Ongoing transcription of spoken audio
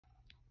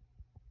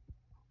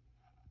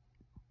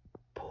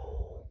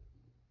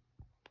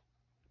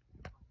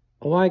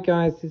Alright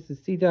guys, this is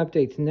CD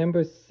Updates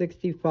number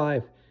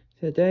 65.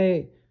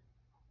 Today,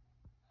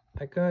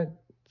 I got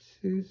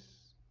 2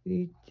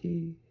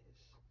 CDs.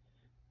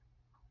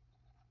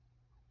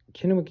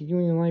 Kennewick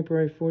Union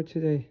Library for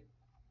today.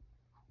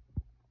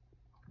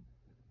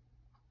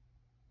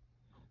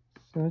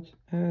 Such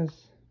as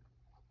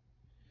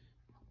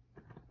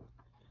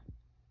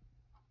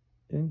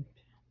Janet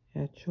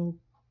Paschal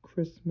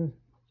Christmas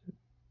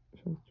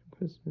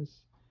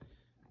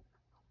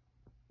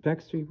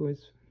Backstreet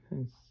Boys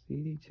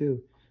CD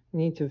 2. I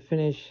need to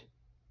finish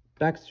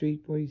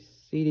Backstreet Boys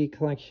CD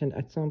Collection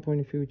at some point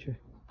in the future.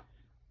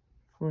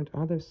 Front,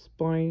 other,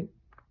 spine,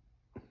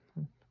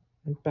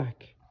 and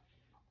back.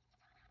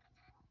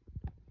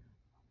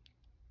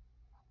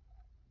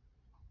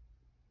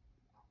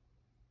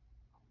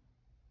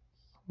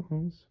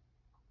 Songs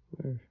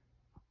were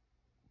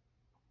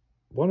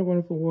What a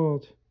Wonderful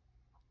World.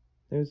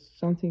 There's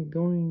something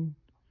going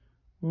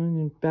on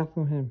in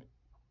Bethlehem.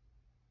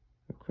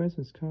 A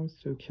Christmas comes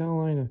to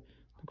Carolina.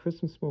 The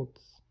Christmas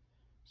boats.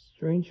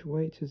 Strange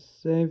way to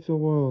save the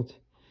world.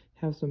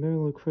 Have some merry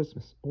little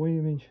Christmas.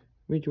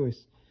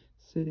 Rejoice.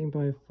 Sitting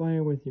by a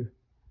fire with you.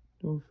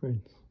 No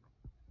friends.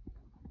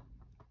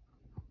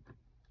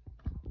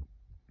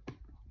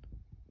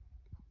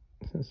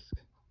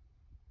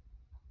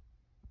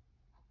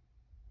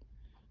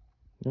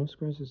 No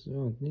scratches at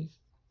all. Needs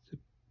to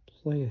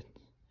play it.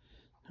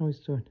 How he's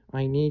doing.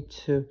 I need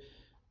to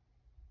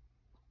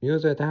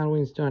use it.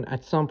 Halloween's done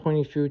at some point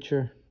in the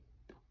future.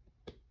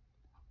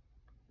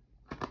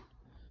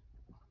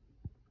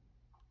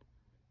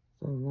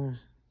 The last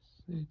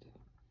CD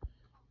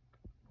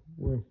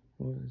was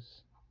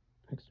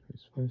Backstreet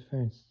Boys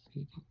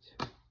CD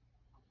 2.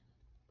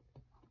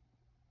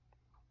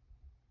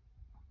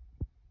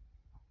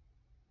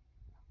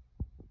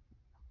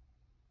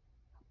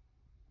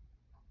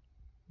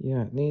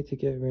 Yeah, I need to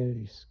get rid of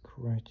these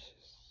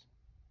scratches.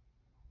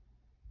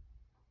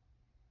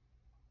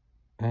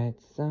 At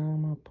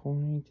some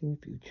point in the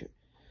future.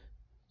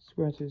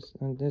 Scratches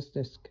on this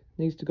disc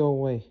needs to go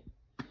away.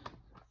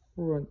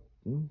 Front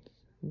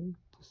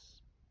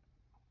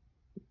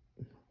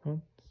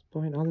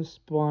spine, other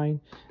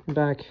spine,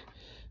 back.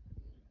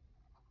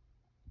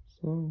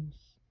 Songs,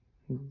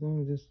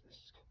 this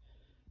disc.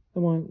 I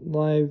want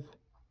live.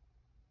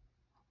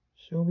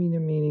 Show me the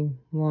meaning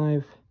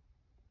live.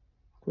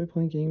 Quit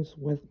playing games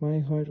with my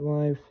heart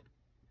live.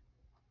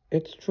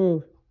 It's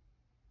true.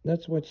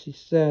 That's what she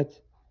said.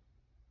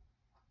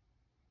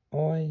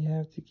 I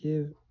have to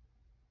give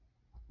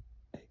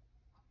a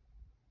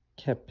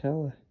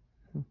cappella.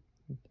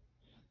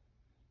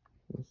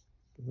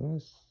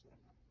 Thus,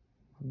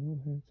 I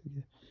have to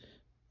give.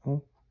 I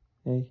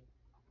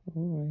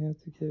have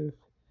to give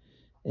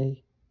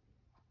a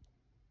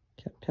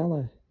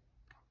cappella.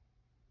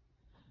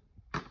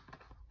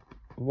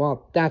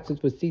 Well, that's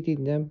it for CD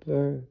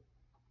number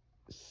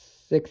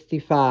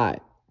 65.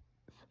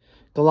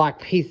 Good luck.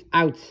 Peace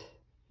out.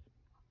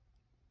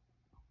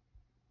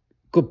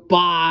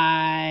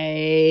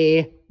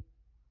 Goodbye.